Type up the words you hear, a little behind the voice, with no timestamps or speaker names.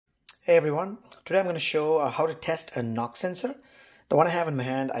Hey everyone, today I'm going to show how to test a knock sensor. The one I have in my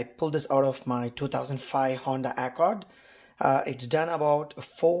hand, I pulled this out of my 2005 Honda Accord. It's done about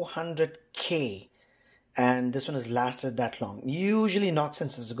 400k and this one has lasted that long. Usually knock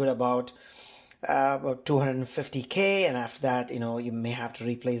sensors are good about 250k, and after that, you may have to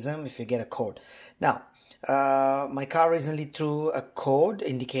replace them if you get a code. Now, my car recently threw a code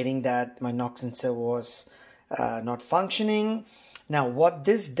indicating that my knock sensor was not functioning. Now what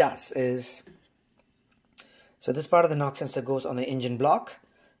this does is, so this part of the knock sensor goes on the engine block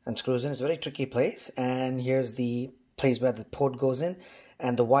and screws in. It's a very tricky place, and here's the place where the port goes in,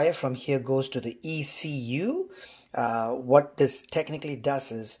 and the wire from here goes to the ECU. What this technically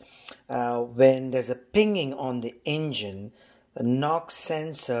does is, when there's a pinging on the engine, the knock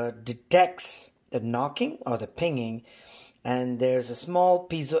sensor detects the knocking or the pinging, and there's a small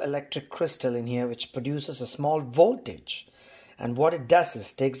piezoelectric crystal in here which produces a small voltage. And what it does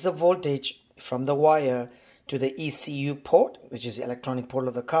is takes the voltage from the wire to the ECU port, which is the electronic port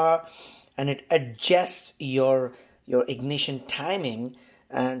of the car, and it adjusts your ignition timing,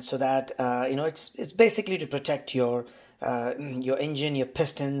 and so that it's basically to protect your engine, your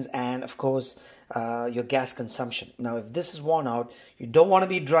pistons, and of course your gas consumption. Now, if this is worn out, you don't want to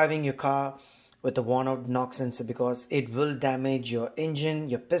be driving your car with a worn out knock sensor, because it will damage your engine,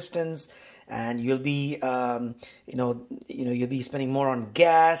 your pistons, and you'll be you'll be spending more on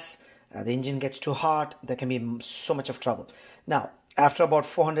gas. The engine gets too hot. There can be so much of trouble. Now, after about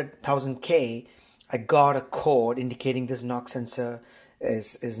 400,000k, I got a code indicating this knock sensor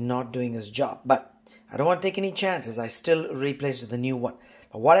is not doing its job. But I don't want to take any chances. I still replaced with a new one.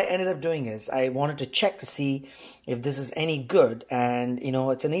 But what I ended up doing is I wanted to check to see if this is any good. And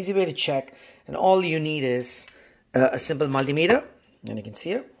it's an easy way to check. And all you need is a simple multimeter, and you can see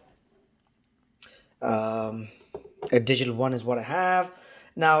here. A digital one is what I have.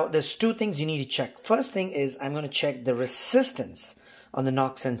 Now, there's two things you need to check. First thing is I'm going to check the resistance on the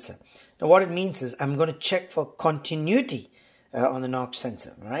knock sensor. Now, what it means is I'm going to check for continuity on the knock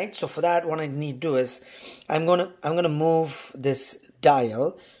sensor, right? So for that, what I need to do is I'm going to move this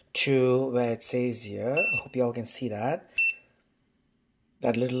dial to where it says here. I hope you all can see that.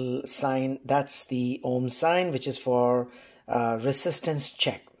 That little sign, that's the ohm sign, which is for resistance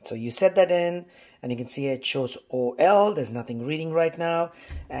check. So you set that in, and you can see it shows OL. There's nothing reading right now.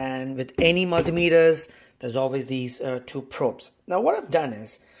 And with any multimeters, there's always these two probes. Now what I've done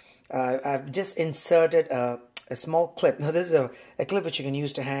is I've just inserted a small clip. Now this is a clip which you can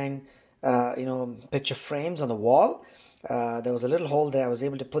use to hang picture frames on the wall. There was a little hole there. I was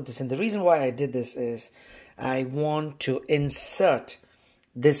able to put this in. The reason why I did this is I want to insert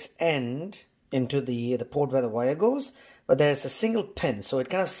this end into the port where the wire goes, but there's a single pin, so it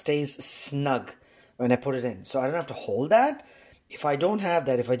kind of stays snug when I put it in. So I don't have to hold that. If I don't have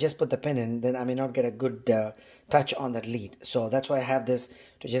that, if I just put the pin in, then I may not get a good touch on that lead. So that's why I have this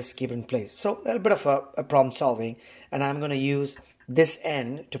to just keep it in place. So a little bit of a problem solving, and I'm going to use this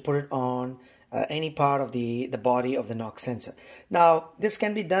end to put it on any part of the body of the knock sensor. Now, this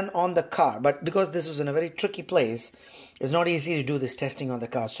can be done on the car, but because this was in a very tricky place, it's not easy to do this testing on the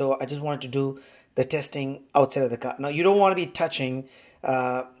car. So I just wanted to do the testing outside of the car. Now, you don't want to be touching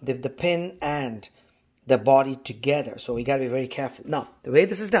the pin and the body together, so you got to be very careful. Now, the way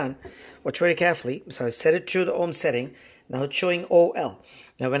this is done, watch very carefully. So I set it to the ohm setting. Now it's showing OL.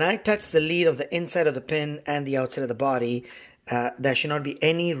 Now, when I touch the lead of the inside of the pin and the outside of the body, there should not be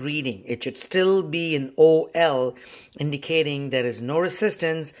any reading. It should still be in OL, indicating there is no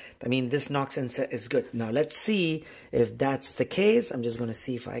resistance. I mean, this knock sensor is good. Now, let's see if that's the case. I'm just going to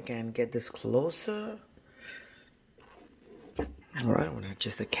see if I can get this closer. All right, I'm going to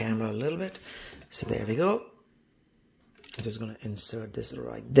adjust the camera a little bit. So there we go. I'm just going to insert this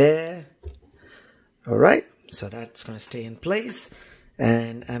right there. All right, so that's going to stay in place.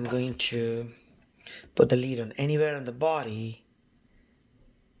 And I'm going to put the lead on anywhere on the body.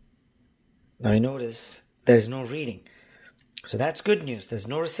 Now you notice there is no reading. So that's good news. There's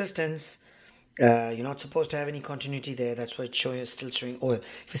no resistance. You're not supposed to have any continuity there. That's why it's still showing oil.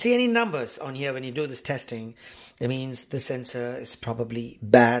 If you see any numbers on here when you do this testing, that means the sensor is probably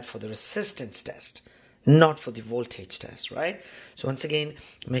bad for the resistance test, not for the voltage test, right? So once again,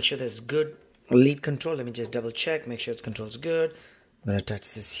 make sure there's good lead control. Let me just double check, make sure its control is good. I'm going to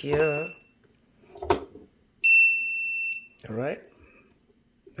touch this here. All right,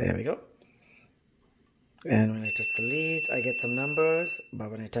 there we go. And when I touch the leads, I get some numbers,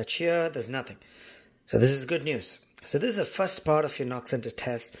 but when I touch here, there's nothing. So this is good news. So this is the first part of your knock sensor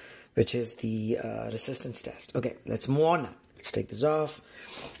test, which is the resistance test. Okay, let's move on now. Let's take this off.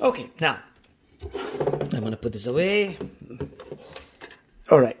 Okay, now I'm going to put this away.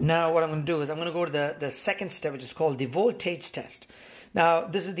 Alright, now what I'm going to do is I'm going to go to the second step, which is called the voltage test. Now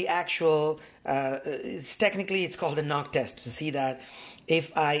this is the actual, technically it's called the knock test, to see that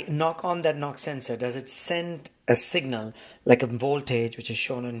if I knock on that knock sensor, does it send a signal like a voltage, which is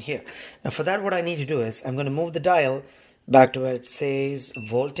shown in here. Now for that, what I need to do is I'm going to move the dial back to where it says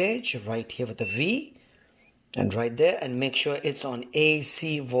voltage, right here with the V, and right there, and make sure it's on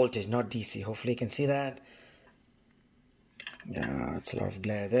AC voltage, not DC. Hopefully you can see that. Yeah, it's a lot of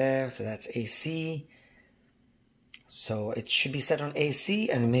glare there, so that's AC. So it should be set on AC,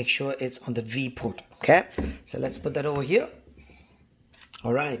 and make sure it's on the V port. Okay, so let's put that over here.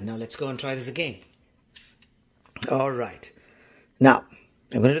 All right, now let's go and try this again. All right, now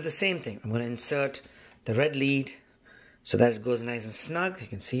I'm going to do the same thing. I'm going to insert the red lead so that it goes nice and snug. You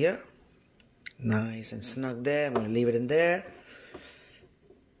can see here, nice and snug there. I'm going to leave it in there.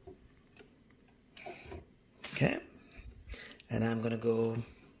 Okay, and I'm going to go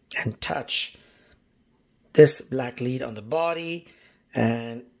and touch this black lead on the body,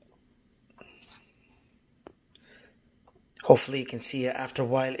 and hopefully you can see after a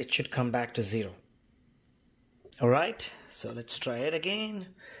while it should come back to 0. Alright, so let's try it again.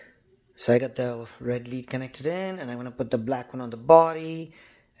 So I got the red lead connected in, and I'm going to put the black one on the body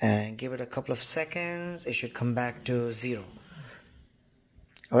and give it a couple of seconds. It should come back to 0.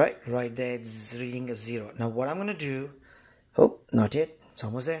 Alright, right there it's reading a 0. Now what I'm going to do, oh, not yet, it's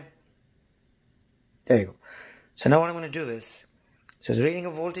almost there. There you go. So now what I'm going to do is, so it's reading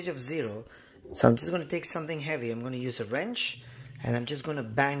a voltage of 0. So I'm just going to take something heavy. I'm going to use a wrench, and I'm just going to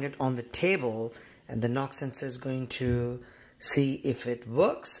bang it on the table, and the knock sensor is going to see if it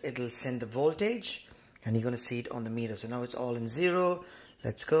works. It'll send the voltage, and you're going to see it on the meter. So now it's all in 0.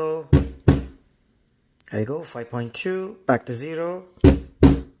 Let's go. There you go, 5.2, back to 0.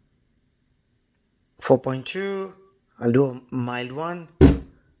 4.2, I'll do a mild one.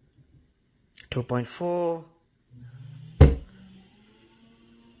 2.4.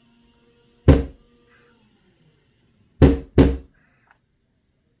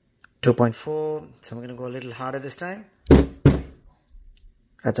 2.4, so I'm going to go a little harder this time.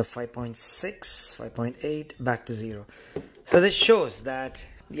 That's a 5.6, 5.8, back to 0. So this shows that,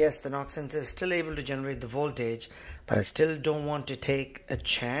 yes, the knock sensor is still able to generate the voltage, but I still don't want to take a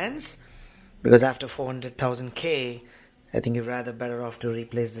chance, because after 400,000 K, I think you're rather better off to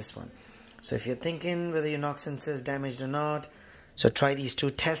replace this one. So if you're thinking whether your knock sensor is damaged or not, so try these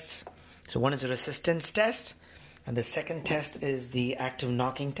two tests. So one is a resistance test, and the second test is the active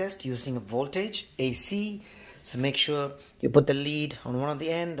knocking test using a voltage, AC. So make sure you put the lead on one of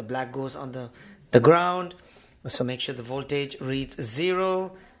the end, the black goes on the ground. So make sure the voltage reads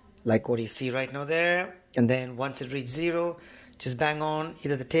 0, like what you see right now there. And then once it reads 0, just bang on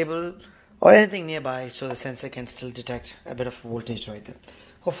either the table or anything nearby, so the sensor can still detect a bit of voltage right there.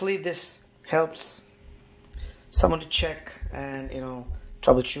 Hopefully this helps someone to check and,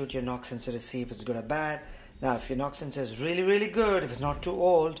 troubleshoot your knock sensor to see if it's good or bad. Now, if your knock sensor is really, really good, if it's not too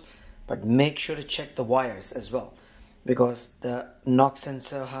old, but make sure to check the wires as well, because the knock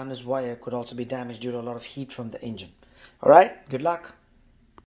sensor harness wire could also be damaged due to a lot of heat from the engine. All right, good luck.